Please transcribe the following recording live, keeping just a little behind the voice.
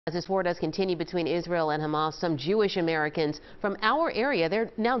As this war does continue between Israel and Hamas, some Jewish Americans from our area,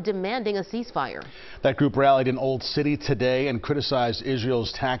 they're now demanding a ceasefire. That group rallied in Old City today and criticized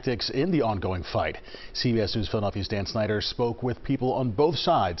Israel's tactics in the ongoing fight. CBS News Philadelphia's Dan Snyder spoke with people on both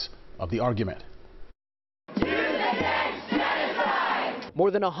sides of the argument. More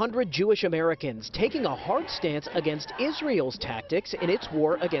than 100 Jewish Americans taking a hard stance against Israel's tactics in its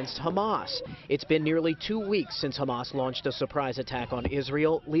war against Hamas. It's been nearly 2 weeks since Hamas launched a surprise attack on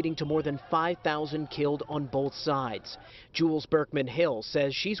Israel, leading to more than 5,000 killed on both sides. Jules Berkman-Hill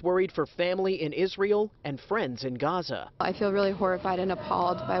says she's worried for family in Israel and friends in Gaza. I feel really horrified and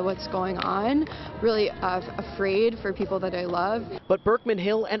appalled by what's going on, really afraid for people that I love. But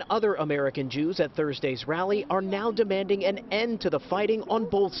Berkman-Hill and other American Jews at Thursday's rally are now demanding an end to the fighting on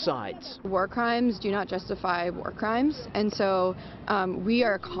both sides. War crimes do not justify war crimes, and so we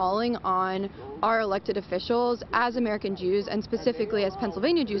are calling on our elected officials as American Jews, and specifically as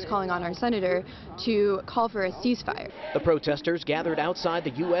Pennsylvania Jews, calling on our senator to call for a ceasefire. The protesters gathered outside the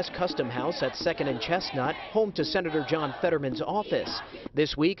U.S. Custom House at 2nd and Chestnut, home to Senator John Fetterman's office.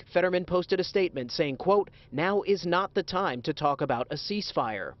 This week, Fetterman posted a statement saying, quote, "Now is not the time to talk about a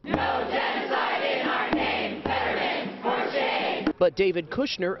ceasefire." No genocide in our name, Fetterman, for shame. But David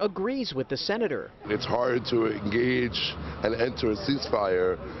Kushner agrees with the senator. It's hard to engage and enter a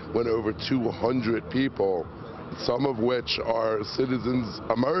ceasefire when over 200 people, some of which are citizens,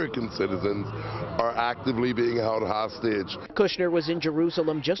 American citizens, are actively being held hostage. Kushner was in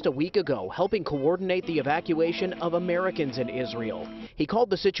Jerusalem just a week ago, helping coordinate the evacuation of Americans in Israel. He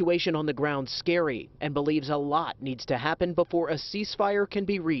called the situation on the ground scary and believes a lot needs to happen before a ceasefire can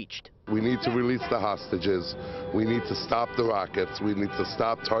be reached. We need to release the hostages. We need to stop the rockets. We need to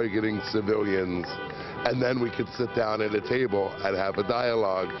stop targeting civilians. And then we could sit down at a table and have a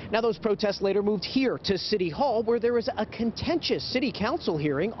dialogue. Now those protests later moved here to City Hall, where there is a contentious city council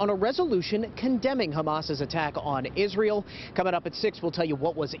hearing on a resolution condemning Hamas's attack on Israel. Coming up at 6, we'll tell you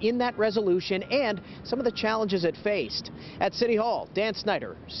what was in that resolution and some of the challenges it faced. At City Hall, Dan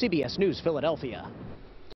Snyder, CBS News, Philadelphia.